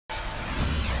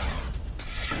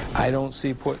I don't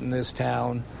see putting this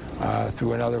town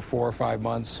through another 4 or 5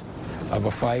 months of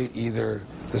a fight, either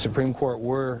the Supreme Court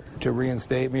were to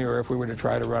reinstate me or if we were to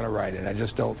try to run a write-in. I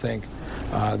just don't think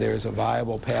there's a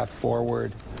viable path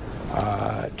forward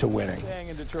to winning.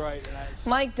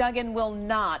 Mike Duggan will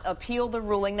not appeal the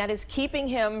ruling that is keeping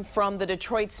him from the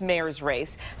Detroit's mayor's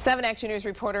race. 7 Action News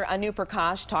reporter Anu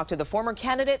Prakash talked to the former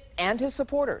candidate and his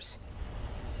supporters.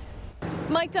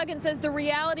 Mike Duggan says the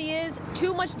reality is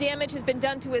too much damage has been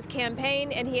done to his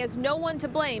campaign and he has no one to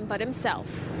blame but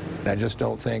himself. I just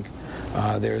don't think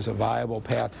there's a viable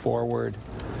path forward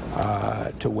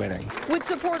to winning. With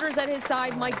supporters at his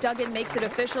side, Mike Duggan makes it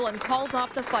official and calls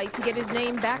off the fight to get his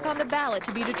name back on the ballot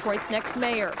to be Detroit's next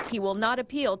mayor. He will not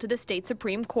appeal to the state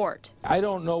Supreme Court. I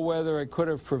don't know whether it could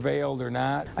have prevailed or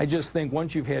not. I just think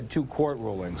once you've had 2 court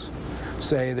rulings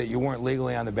say that you weren't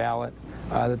legally on the ballot,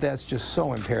 that's just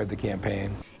so impaired the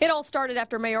campaign. It all started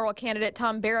after mayoral candidate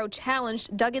Tom Barrow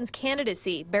challenged Duggan's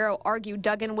candidacy. Barrow argued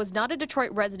Duggan was not a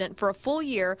Detroit resident for a full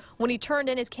year when he turned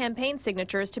in his campaign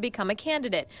signatures to become a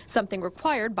candidate, something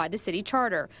required by the city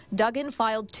charter. Duggan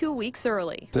filed 2 weeks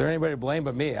early. Is there anybody to blame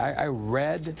but me? I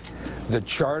read the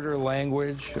charter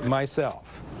language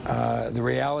myself. The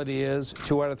reality is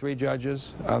 2 out of 3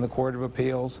 judges on the Court of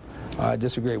Appeals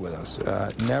disagree with us.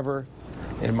 Never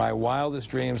in my wildest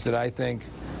dreams did I think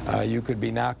you could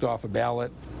be knocked off a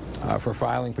ballot for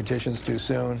filing petitions too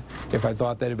soon. If I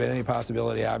thought that had been any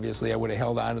possibility, obviously, I would have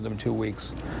held on to them 2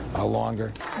 weeks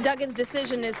longer. Duggan's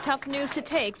decision is tough news to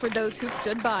take for those who've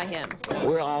stood by him.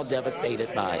 We're all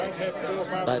devastated by it,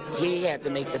 but he had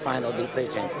to make the final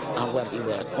decision on what he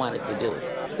wanted to do.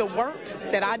 The work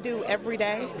that I do every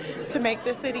day to make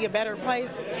this city a better place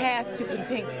has to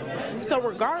continue. So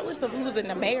regardless of who's in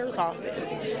the mayor's office,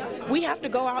 we have to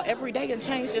go out every day and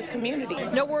change this community.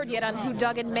 No word yet on who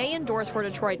Duggan may endorse for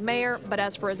Detroit mayor, but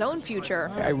as for his own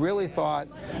future, I really thought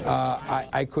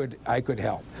I could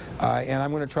help, and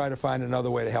I'm going to try to find another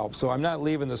way to help. So I'm not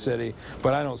leaving the city,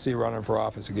 but I don't see running for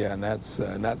office again. That's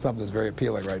not something that's very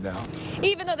appealing right now.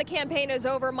 Even though the campaign is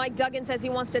over, Mike Duggan says he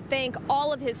wants to thank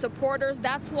all of his supporters.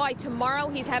 That's why tomorrow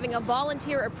he's having a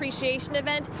volunteer appreciation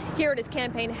event here at his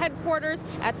campaign headquarters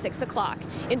at 6 o'clock.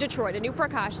 In Detroit, Anu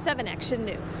Prakash, 7 Action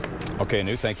News. Okay,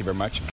 Anu, thank you very much.